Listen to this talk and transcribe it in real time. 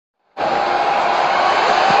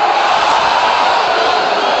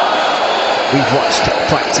we've watched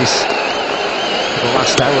practice for the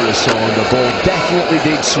last hour or so, and the ball definitely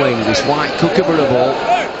did swing. This white kookaburra ball.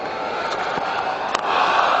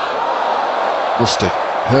 Mustard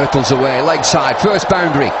hurtles away, leg side, first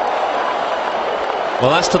boundary. Well,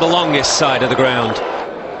 that's to the longest side of the ground.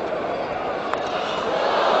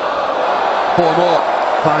 4 more.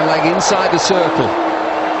 Fine leg inside the circle.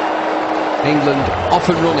 England off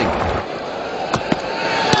and running.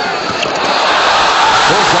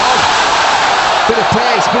 Oh, God. Bit of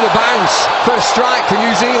pace, bit of bounce. First strike for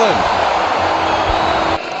New Zealand.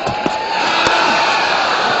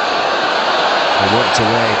 They worked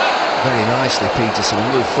away very nicely, Peterson.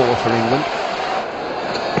 Rule 4 for England.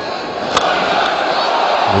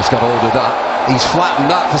 Oh, he's got hold of that. He's flattened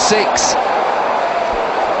that for 6.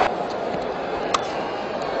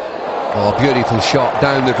 Oh, beautiful shot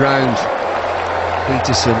down the ground.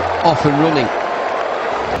 Peterson off and running.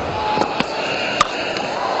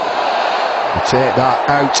 Take that,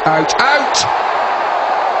 out.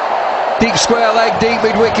 Deep square leg, deep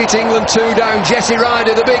mid-wicket, England 2 down. Jesse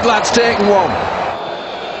Ryder, the big lad's taken 1.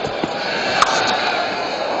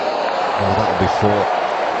 Oh, that'll be 4.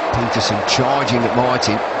 Peterson charging at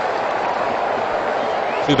Martin.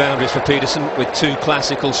 2 boundaries for Peterson with 2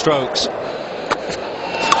 classical strokes.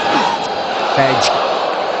 Edge.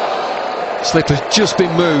 Slip has just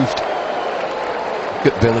been moved.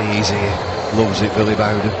 Look at Billy, he's here. Loves it, Billy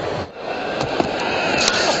Bowden.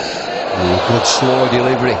 Oh, good slow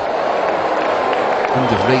delivery.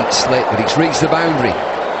 Under reach slip, but it's reached the boundary.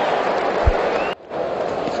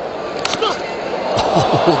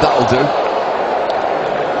 Oh, that'll do.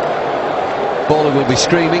 Bowler will be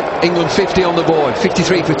screaming. England 50 on the board,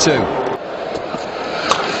 53 for 2.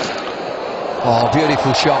 Oh,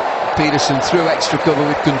 beautiful shot. Peterson through extra cover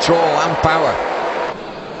with control and power.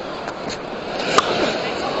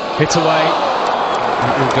 Hit away.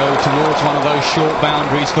 It will go towards one of those short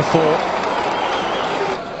boundaries for 4.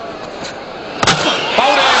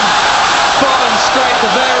 Bowled in. Full and straight,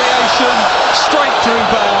 the variation. Straight through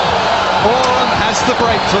Bell. Oram has the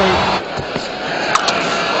breakthrough.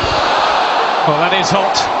 Well, that is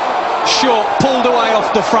hot. Short, pulled away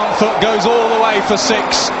off the front foot, goes all the way for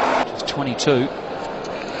 6. Just 22.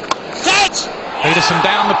 Peterson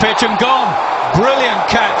down the pitch and gone. Brilliant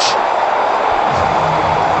catch.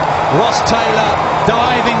 Ross Taylor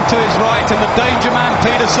diving to his right, and the danger man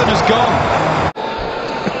Peterson has gone.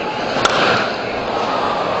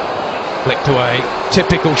 Flicked away.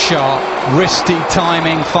 Typical sharp. Wristy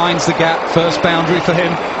timing. Finds the gap. First boundary for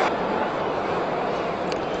him.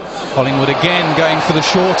 Collingwood again going for the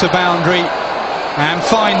shorter boundary and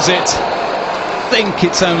finds it. Think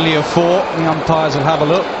it's only a 4. The umpires will have a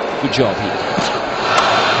look. Good job.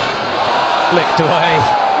 Flicked away.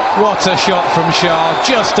 What a shot from Shah.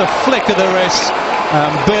 Just a flick of the wrist.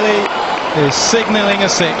 And Billy is signalling a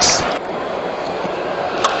 6.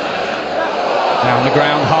 Down the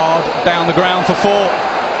ground hard. Down the ground for 4.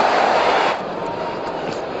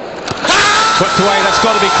 Flicked away. That's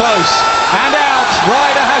got to be close. And out.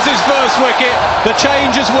 Ryder has his first wicket. The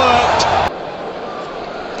change has worked.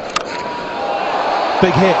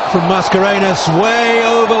 Big hit from Mascarenhas, way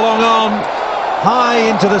over long on, high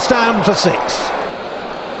into the stand for 6.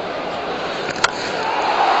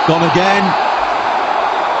 Gone again.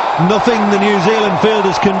 Nothing the New Zealand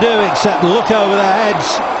fielders can do except look over their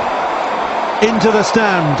heads. Into the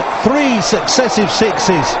stand. 3 successive 6s.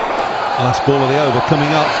 Last ball of the over coming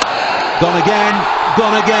up. Gone again.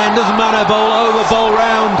 Gone again. Doesn't matter. Bowl over, bowl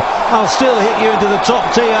round. I'll still hit you into the top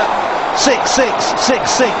tier. 6-6,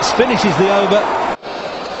 6-6. Finishes the over.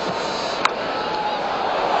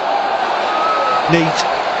 Neat,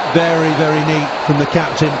 very, very neat from the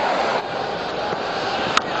captain.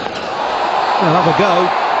 They'll have a go.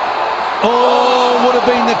 Oh, would have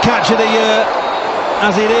been the catch of the year.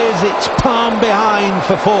 As it is, it's palm behind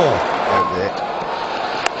for 4.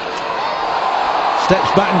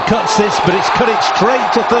 Steps back and cuts this, but it's cut it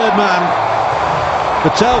straight to third man.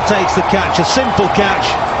 Patel takes the catch, a simple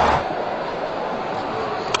catch.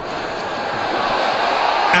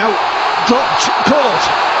 Out, dropped,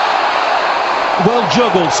 caught. Well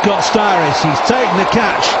juggled, Scott Styris. He's taken the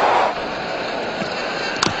catch.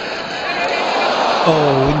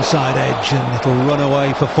 Oh, inside edge, and it'll run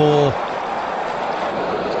away for 4.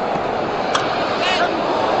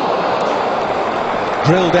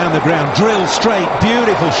 Drill down the ground, drill straight.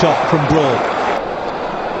 Beautiful shot from Brawl.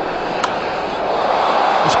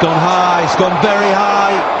 It's gone high, it's gone very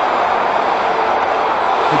high.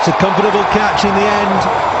 It's a comfortable catch in the end.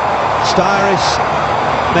 Styris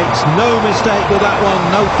makes no mistake with that one.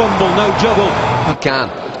 No fumble, no juggle. He can.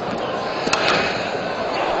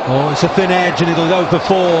 Oh, it's a thin edge and it'll go for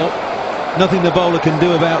 4. Nothing the bowler can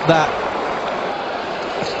do about that.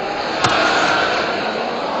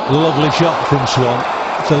 Lovely shot from Swan.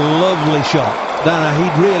 It's a lovely shot. Dana, he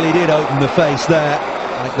really did open the face there,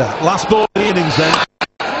 like that. Last ball of the innings then.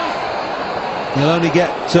 He'll only get,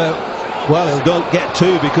 well, he'll get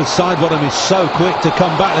 2 because Sidebottom is so quick to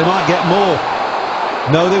come back. They might get more.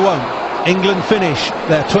 No, they won't. England finish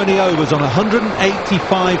their 20 overs on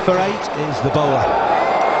 185 for 8 is the bowler.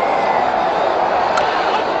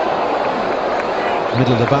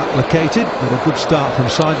 Middle of the bat located, but a good start from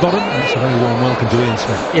Sidebottom. That's a very warm welcome to Ian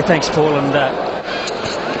Smith. Yeah, thanks, Paul. And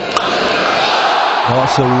Oh,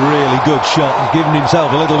 that's a really good shot. He's given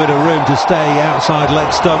himself a little bit of room to stay outside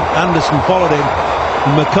leg stump. Anderson followed him.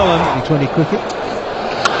 And McCullum, T20 cricket.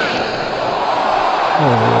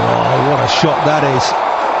 Oh, what a shot that is.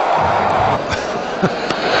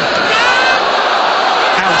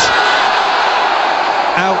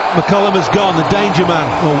 Out. McCullum has gone, the danger man,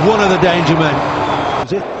 or one of the danger men.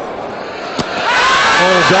 Is it?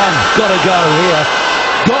 All done. Got to go here.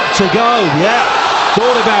 Got to go, yeah.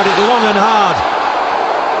 Thought about it long and hard.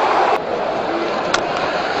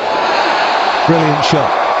 Brilliant shot.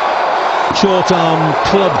 Short arm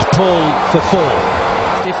clubbed pull for 4.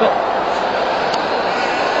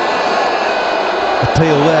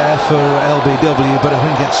 Appeal there for LBW, but I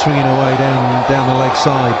think it's swinging away down the leg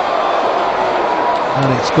side.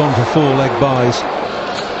 And it's gone for 4 leg byes.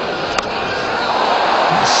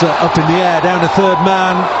 It's up in the air, down to third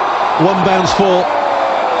man. 1 bounce 4.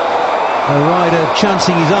 The rider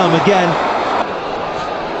chancing his arm again.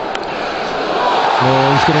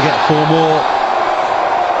 Oh, he's going to get 4 more.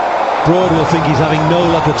 Broad will think he's having no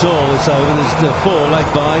luck at all this over. There's 4 leg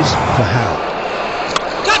byes for Howe.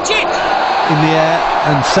 catch it! In the air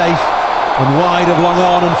and safe and wide of long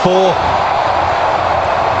on and 4.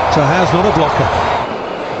 So Howe's not a blocker.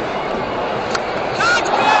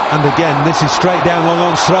 And again, this is straight down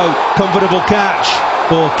long on's throat. Comfortable catch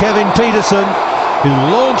for Kevin Peterson, who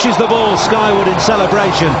launches the ball skyward in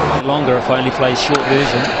celebration. Longer if I only play short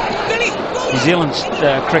version. New Zealand's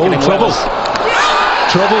cricketing trouble.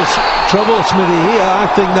 Trouble, Smithy here.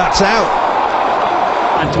 I think that's out.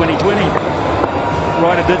 And 2020,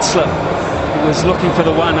 Ryder did slip. He was looking for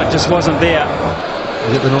the one, it just wasn't there.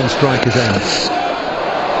 Is it the non-striker's end?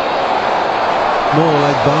 More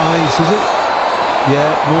leg byes, is it?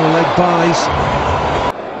 Yeah, more leg byes.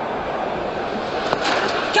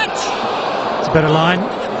 It's a better line.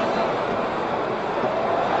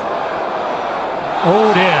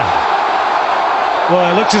 Oh dear.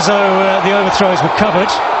 Well, it looked as though the overthrows were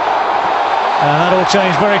covered. And that all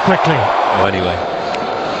changed very quickly. Oh, anyway.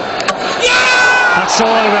 That's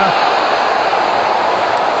all over.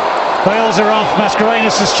 Bales are off.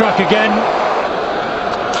 Mascarenhas has struck again.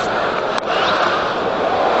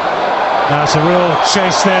 That's a real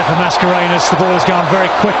chase there for Mascarenhas. The ball has gone very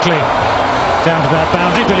quickly down to that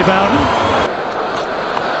boundary. Billy Bowden.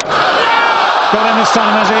 Got him this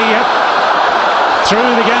time, has he? Yep.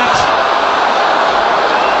 Through the gap.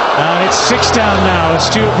 And it's 6 down now.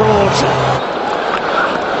 Stuart Broad.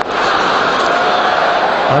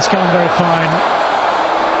 That's gone very fine.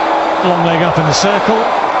 Long leg up in the circle.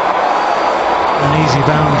 An easy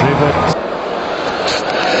boundary, but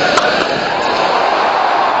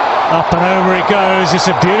up and over it goes. It's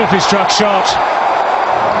a beautifully struck shot.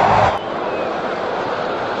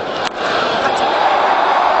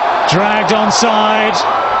 Dragged onside.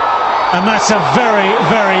 And that's a very,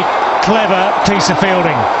 very clever piece of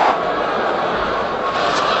fielding.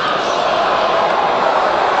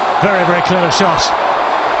 Very, very clever shot.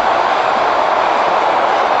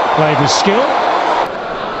 Played with skill.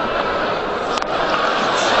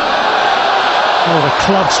 Oh, the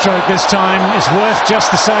club stroke this time is worth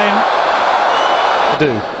just the same.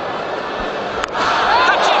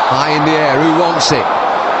 High in the air, who wants it?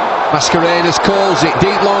 Mascarenhas calls it,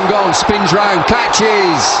 deep long gone, spins round,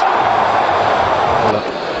 catches!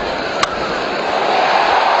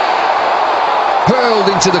 Hurled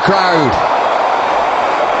into the crowd.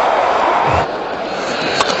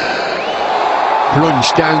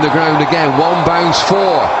 Plunged down the ground again, 1 bounce 4.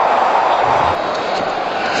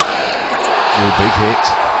 Real big hit.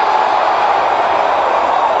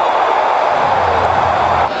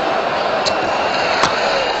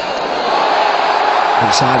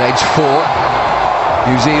 Inside edge 4.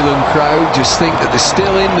 New Zealand crowd just think that they're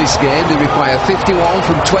still in this game. They require 51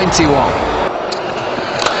 from 21.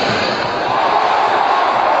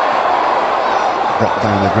 Drop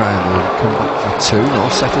down the ground and come back for 2. No,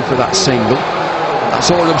 settle for that single.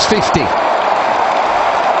 That's Oram's 50.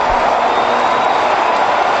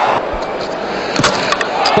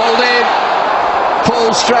 Bowled in.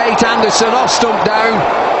 Full straight. Anderson off stump down.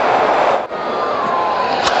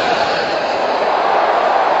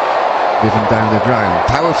 driven down the ground.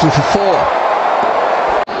 Powerful for 4.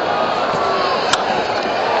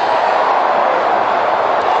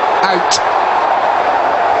 Out.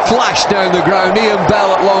 Flash down the ground. Ian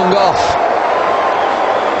Bell at long off.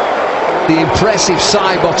 The impressive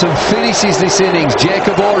side bottom finishes this innings.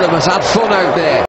 Jacob Oram has had fun out there.